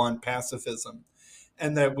level on pacifism.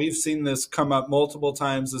 And that we've seen this come up multiple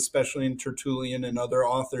times, especially in Tertullian and other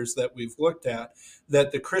authors that we've looked at,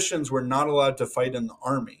 that the Christians were not allowed to fight in the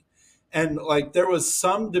army. And like there was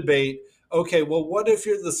some debate, okay, well, what if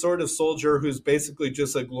you're the sort of soldier who's basically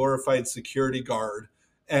just a glorified security guard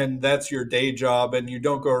and that's your day job and you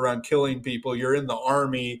don't go around killing people, you're in the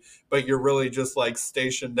army, but you're really just like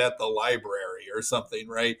stationed at the library or something,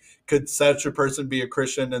 right? Could such a person be a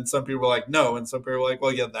Christian? And some people were like, no. And some people were like,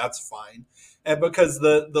 well, yeah, that's fine. And because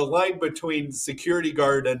the line between security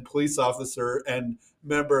guard and police officer and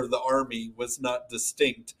member of the army was not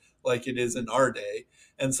distinct like it is in our day.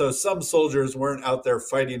 And so some soldiers weren't out there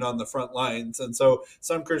fighting on the front lines. And so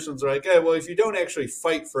some Christians are like, hey, well, if you don't actually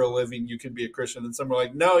fight for a living, you can be a Christian. And some are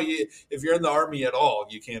like, no, if you're in the army at all,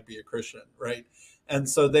 you can't be a Christian, right? And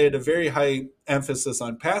so they had a very high emphasis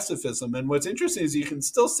on pacifism. And what's interesting is you can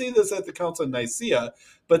still see this at the Council of Nicaea,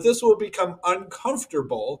 but this will become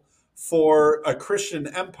uncomfortable for a Christian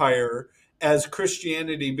empire as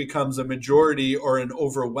Christianity becomes a majority or an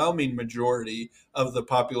overwhelming majority of the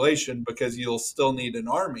population, because you'll still need an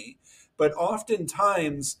army. But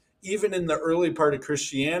oftentimes, even in the early part of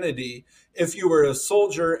Christianity, if you were a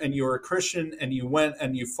soldier and you were a Christian and you went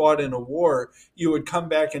and you fought in a war, you would come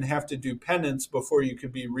back and have to do penance before you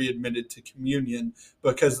could be readmitted to communion,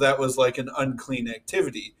 because that was like an unclean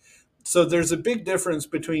activity. So there's a big difference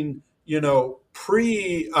between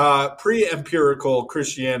pre empirical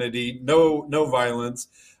Christianity, no violence.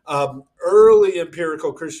 Early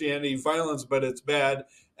empirical Christianity, violence, but it's bad.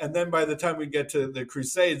 And then by the time we get to the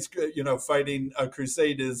Crusades, fighting a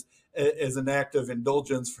crusade is an act of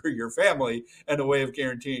indulgence for your family and a way of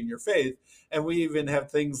guaranteeing your faith. And we even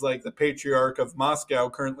have things like the Patriarch of Moscow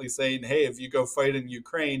currently saying, "Hey, if you go fight in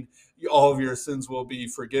Ukraine, all of your sins will be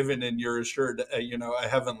forgiven, and you're assured, a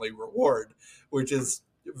heavenly reward," which is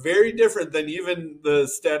very different than even the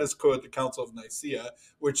status quo at the Council of Nicaea,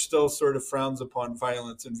 which still sort of frowns upon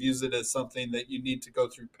violence and views it as something that you need to go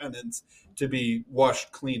through penance to be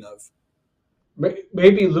washed clean of.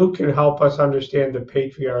 Maybe Luke can help us understand the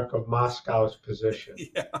Patriarch of Moscow's position.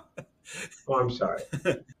 Yeah. Oh, I'm sorry.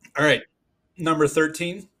 All right. Number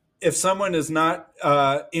 13. If someone is not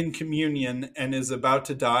in communion and is about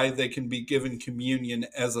to die, they can be given communion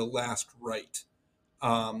as a last rite.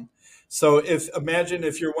 So imagine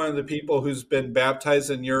if you're one of the people who's been baptized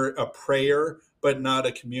and you're a prayer but not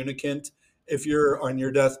a communicant. If you're on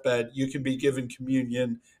your deathbed, you can be given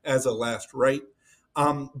communion as a last rite.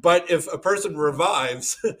 But if a person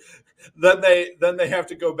revives, then they have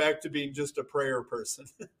to go back to being just a prayer person,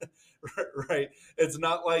 right? It's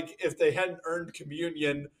not like if they hadn't earned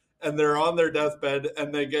communion and they're on their deathbed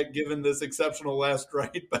and they get given this exceptional last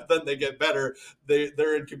rite, but then they get better,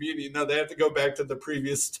 they're in communion. No, they have to go back to the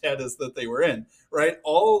previous status that they were in, right?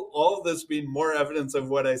 All of this being more evidence of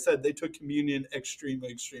what I said. They took communion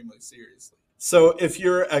extremely, extremely seriously. So if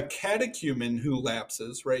you're a catechumen who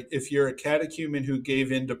lapses, right? If you're a catechumen who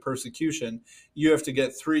gave in to persecution, you have to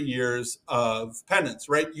get 3 years of penance,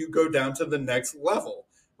 right? You go down to the next level,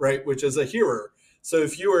 right? Which is a hearer. So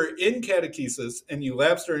if you were in catechesis and you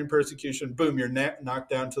lapse during persecution, boom, you're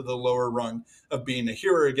knocked down to the lower rung of being a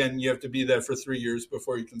hearer again. You have to be there for 3 years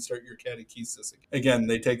before you can start your catechesis. Again,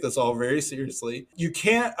 they take this all very seriously.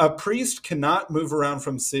 A priest cannot move around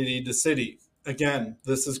from city to city. Again,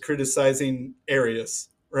 this is criticizing Arius,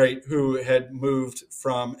 right, who had moved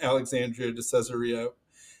from Alexandria to Caesarea.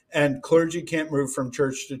 And clergy can't move from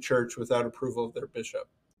church to church without approval of their bishop.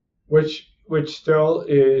 Which still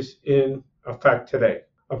is in effect today.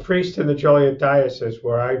 A priest in the Joliet diocese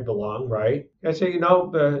where I belong, right? I say,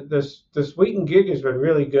 this Wheaton gig has been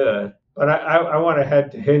really good, but I want to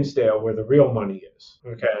head to Hinsdale where the real money is.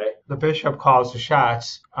 Okay. The bishop calls the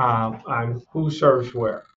shots on who serves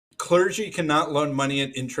where. Clergy cannot loan money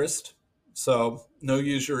at interest, so no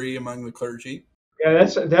usury among the clergy. Yeah,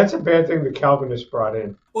 that's a bad thing the Calvinists brought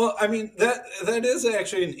in. Well, I mean, that is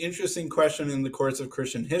actually an interesting question in the course of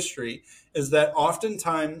Christian history, is that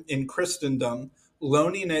oftentimes in Christendom,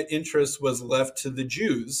 loaning at interest was left to the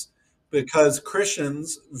Jews because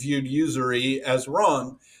Christians viewed usury as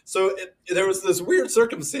wrong. So there was this weird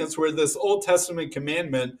circumstance where this Old Testament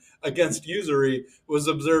commandment against usury was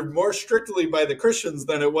observed more strictly by the Christians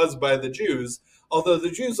than it was by the Jews. Although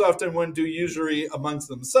the Jews often wouldn't do usury amongst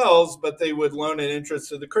themselves, but they would loan an interest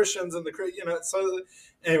to the Christians and so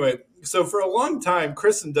anyway, so for a long time,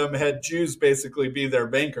 Christendom had Jews basically be their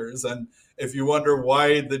bankers. And if you wonder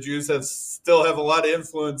why the Jews still have a lot of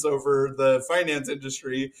influence over the finance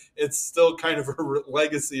industry, it's still kind of a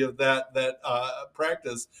legacy of that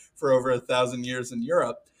practice for over 1,000 years in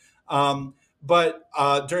Europe. But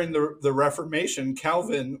during the Reformation,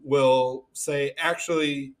 Calvin will say,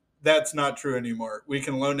 actually, that's not true anymore. We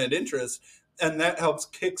can loan at interest. And that helps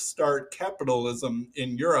kickstart capitalism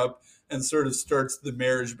in Europe and sort of starts the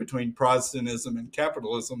marriage between Protestantism and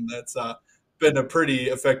capitalism that's been a pretty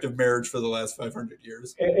effective marriage for the last 500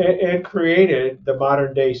 years. And created the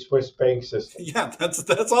modern day Swiss bank system. Yeah,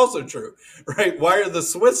 that's also true, right? Why do the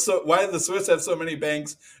Swiss have so many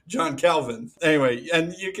banks? John Calvin. Anyway,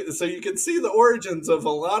 and you can see the origins of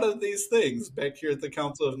a lot of these things back here at the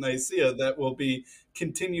Council of Nicaea that will be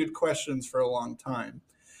continued questions for a long time.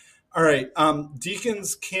 All right,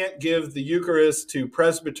 deacons can't give the Eucharist to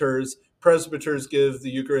presbyters. Presbyters give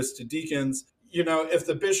the Eucharist to deacons. If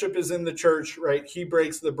the bishop is in the church, right, he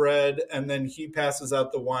breaks the bread and then he passes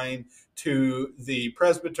out the wine to the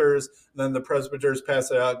presbyters. Then the presbyters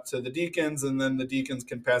pass it out to the deacons, and then the deacons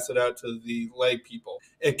can pass it out to the lay people.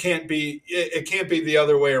 It can't be the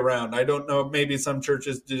other way around. I don't know. Maybe some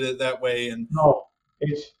churches did it that way. And no,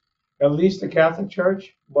 it's at least the Catholic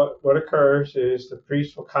Church. What occurs is the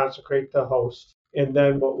priest will consecrate the host, and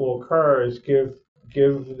then what will occur is give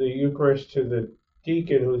the Eucharist to the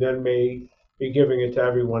deacon, who then may be giving it to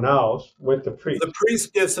everyone else with the priest. The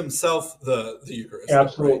priest gives himself the Eucharist.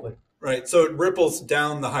 Absolutely. Right? right? So it ripples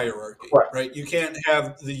down the hierarchy, Correct. right? You can't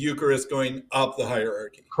have the Eucharist going up the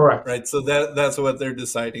hierarchy, Correct. right? So that's what they're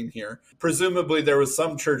deciding here. Presumably, there was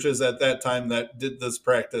some churches at that time that did this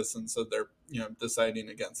practice, and so they're deciding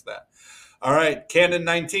against that. All right, Canon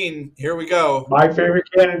 19. Here we go. My favorite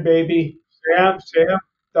canon, baby. Sam,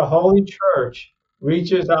 the Holy Church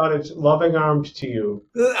reaches out its loving arms to you.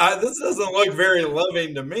 This doesn't look very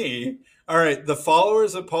loving to me. All right, the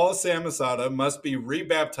followers of Paul Samosata must be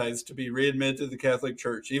rebaptized to be readmitted to the Catholic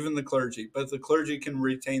Church, even the clergy. But the clergy can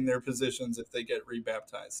retain their positions if they get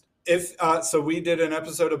rebaptized. So we did an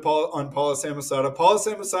episode on Paul Samosata. Paul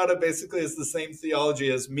Samosata basically is the same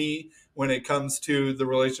theology as me when it comes to the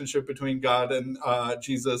relationship between God and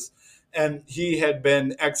Jesus. And he had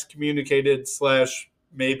been excommunicated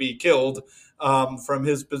 / maybe killed from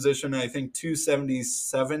his position, I think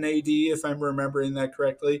 277 AD, if I'm remembering that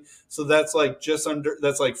correctly. So that's like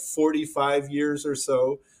that's like 45 years or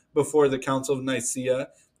so before the Council of Nicaea.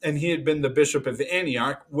 And he had been the Bishop of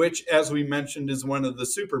Antioch, which, as we mentioned, is one of the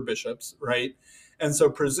super bishops, right? And so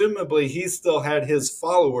presumably he still had his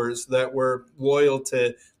followers that were loyal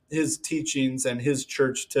to his teachings and his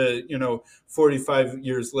church to, 45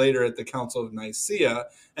 years later at the Council of Nicaea.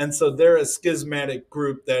 And so they're a schismatic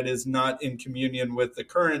group that is not in communion with the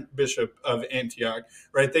current bishop of Antioch,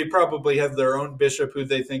 right? They probably have their own bishop who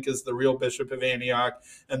they think is the real bishop of Antioch.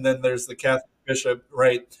 And then there's the Catholic bishop,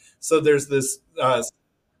 right? So there's this,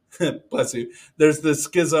 bless you, there's this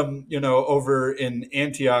schism, over in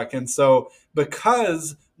Antioch. And so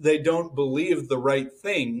because they don't believe the right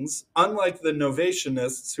things, unlike the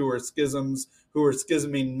Novatianists who are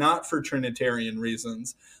schisming not for Trinitarian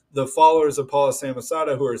reasons, the followers of Paul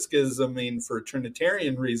Samosata who are schisming for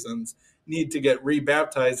Trinitarian reasons need to get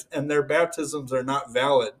rebaptized, and their baptisms are not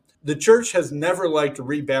valid. The church has never liked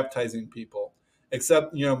rebaptizing people,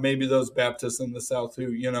 except, maybe those Baptists in the South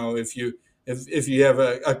who, if you have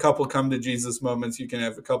a couple come to Jesus moments, you can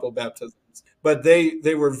have a couple baptisms. But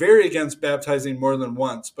they were very against baptizing more than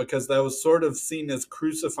once because that was sort of seen as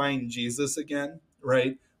crucifying Jesus again,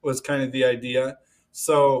 right? Was kind of the idea.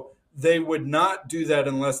 So they would not do that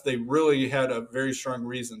unless they really had a very strong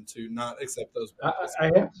reason to not accept those baptisms. I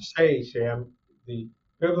have to say, Sam, the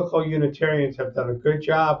biblical Unitarians have done a good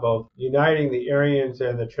job of uniting the Arians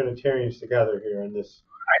and the Trinitarians together here in this.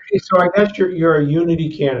 So I guess you're a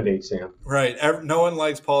unity candidate, Sam. Right. No one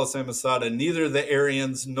likes Paul Samosata, neither the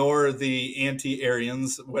Arians nor the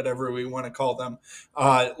anti-Arians, whatever we want to call them,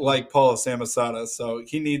 like Paul Samosata. So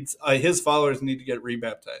he needs his followers need to get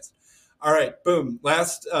rebaptized. All right, boom.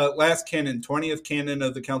 Last canon, 20th canon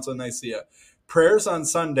of the Council of Nicaea. Prayers on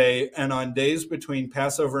Sunday and on days between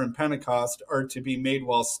Passover and Pentecost are to be made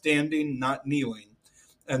while standing, not kneeling.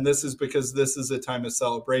 And this is because this is a time of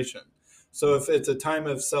celebration. So if it's a time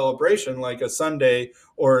of celebration, like a Sunday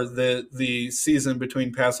or the season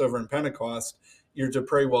between Passover and Pentecost, you're to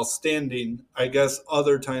pray while standing. I guess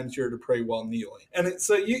other times you're to pray while kneeling. And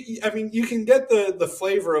so you can get the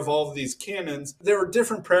flavor of all of these canons. There are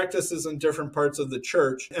different practices in different parts of the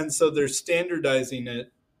church, and so they're standardizing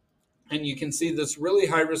it. And you can see this really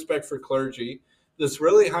high respect for clergy, this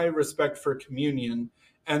really high respect for communion,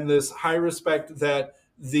 and this high respect that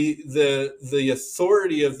the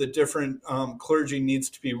authority of the different clergy needs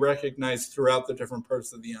to be recognized throughout the different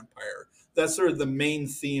parts of the empire. That's sort of the main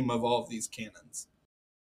theme of all of these canons.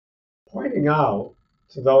 Pointing out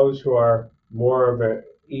to those who are more of an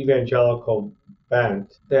evangelical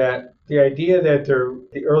bent that the idea that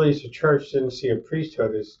the earliest church didn't see a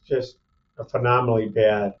priesthood is just a phenomenally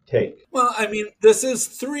bad take. Well, I mean, this is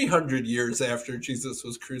 300 years after Jesus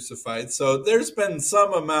was crucified, so there's been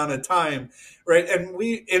some amount of time, right? And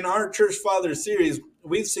we, in our Church Fathers series,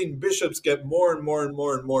 we've seen bishops get more and more and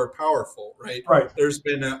more and more powerful, right? Right. There's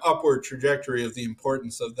been an upward trajectory of the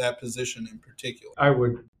importance of that position in particular. I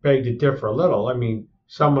would beg to differ a little. I mean,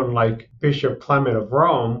 someone like Bishop Clement of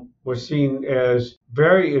Rome was seen as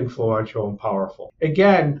very influential and powerful.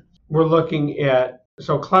 Again, we're looking at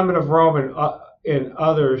so Clement of Rome and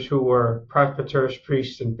others who were presbyters,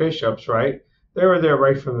 priests, and bishops, right? They were there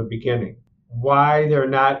right from the beginning. Why they're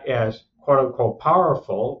not as quote unquote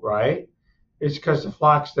powerful, right? It's because the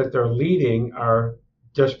flocks that they're leading are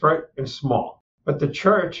disparate and small. But the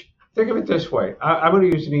church, think of it this way. I'm going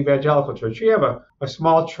to use an evangelical church. You have a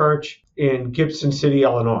small church in Gibson City,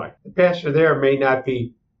 Illinois. The pastor there may not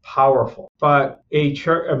be powerful, but a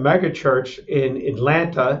mega church in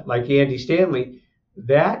Atlanta, like Andy Stanley,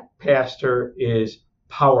 that pastor is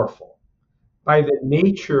powerful by the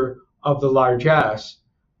nature of the largesse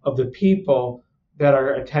of the people that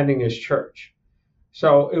are attending his church.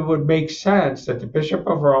 So it would make sense that the Bishop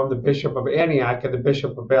of Rome, the Bishop of Antioch, and the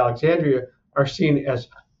Bishop of Alexandria are seen as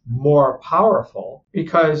more powerful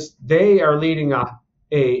because they are leading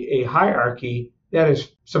a hierarchy that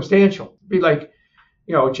is substantial. Be like,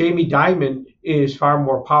 Jamie Dimon is far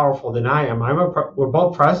more powerful than I am. We're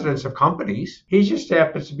both presidents of companies. He just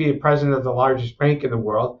happens to be a president of the largest bank in the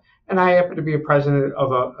world, and I happen to be a president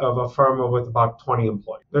of a firm with about 20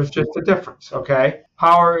 employees. There's just a difference, okay?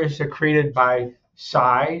 Power is accreted by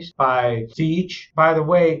size, by prestige. By the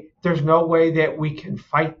way, there's no way that we can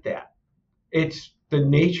fight that. It's the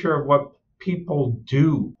nature of what people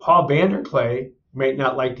do. Paul Vanderklay may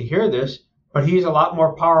not like to hear this, but he's a lot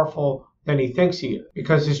more powerful than he thinks he is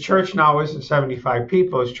because his church now isn't 75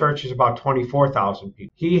 people. His church is about 24,000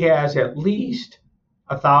 people. He has at least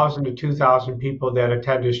 1,000 to 2,000 people that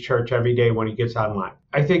attend his church every day when he gets online.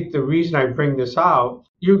 I think the reason I bring this out,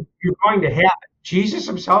 you're going to have it. Jesus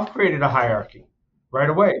himself created a hierarchy right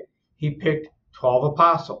away. He picked 12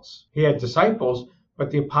 apostles. He had disciples,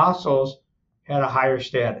 but the apostles had a higher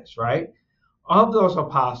status, right? Of those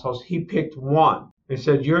apostles, he picked one and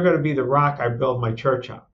said, "You're going to be the rock I build my church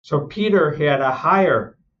on." So Peter had a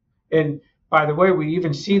higher, and by the way, we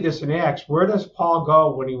even see this in Acts. Where does Paul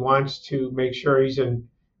go when he wants to make sure he's in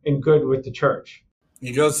good with the church?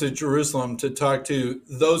 He goes to Jerusalem to talk to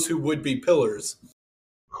those who would be pillars.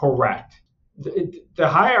 Correct. The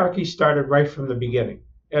hierarchy started right from the beginning.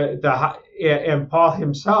 And Paul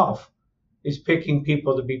himself is picking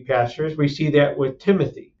people to be pastors. We see that with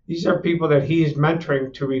Timothy. These are people that he's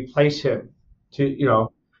mentoring to replace him, and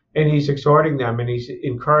he's exhorting them and he's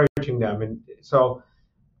encouraging them. And so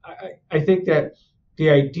I think that the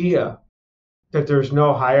idea that there's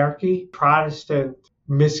no hierarchy, Protestant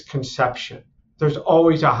misconception. There's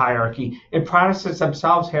always a hierarchy, and Protestants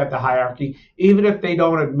themselves have the hierarchy, even if they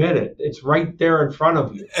don't admit it. It's right there in front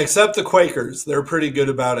of you. Except the Quakers, they're pretty good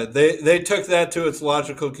about it. They took that to its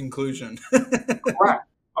logical conclusion. Correct.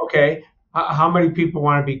 Okay. How many people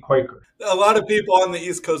want to be Quaker? A lot of people on the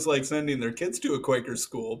East Coast like sending their kids to a Quaker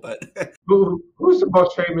school, but who's the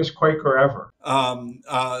most famous Quaker ever?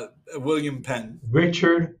 William Penn.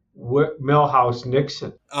 Richard Milhous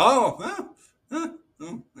Nixon. Oh,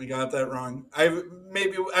 I got that wrong.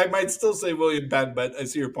 I might still say William Penn, but I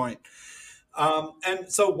see your point. And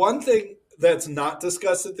so one thing that's not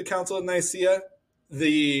discussed at the Council of Nicaea,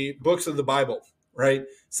 the books of the Bible, right?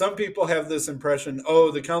 Some people have this impression,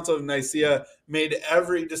 the Council of Nicaea made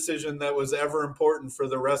every decision that was ever important for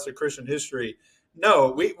the rest of Christian history.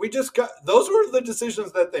 No, we just got, those were the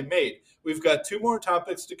decisions that they made. We've got two more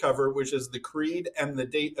topics to cover, which is the creed and the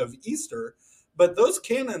date of Easter. But those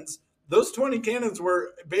canons, those 20 canons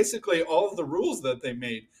were basically all of the rules that they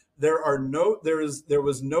made. There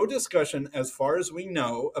was no discussion, as far as we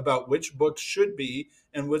know, about which books should be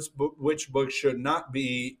and which books should not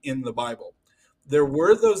be in the Bible. There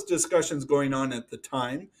were those discussions going on at the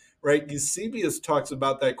time, right? Eusebius talks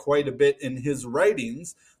about that quite a bit in his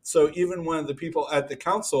writings. So even one of the people at the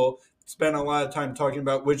council spent a lot of time talking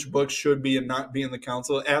about which books should be and not be in the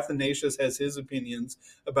council. Athanasius has his opinions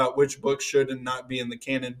about which books should and not be in the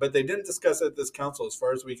canon, but they didn't discuss it at this council as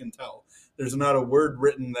far as we can tell. There's not a word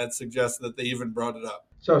written that suggests that they even brought it up.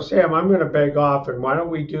 So Sam, I'm going to beg off, and why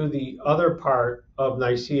don't we do the other part of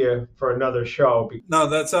Nicaea for another show? No,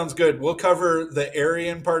 that sounds good. We'll cover the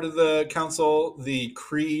Arian part of the council, the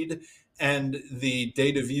creed, and the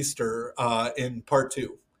date of Easter in part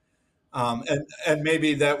 2. And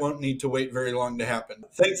maybe that won't need to wait very long to happen.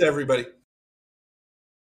 Thanks, everybody.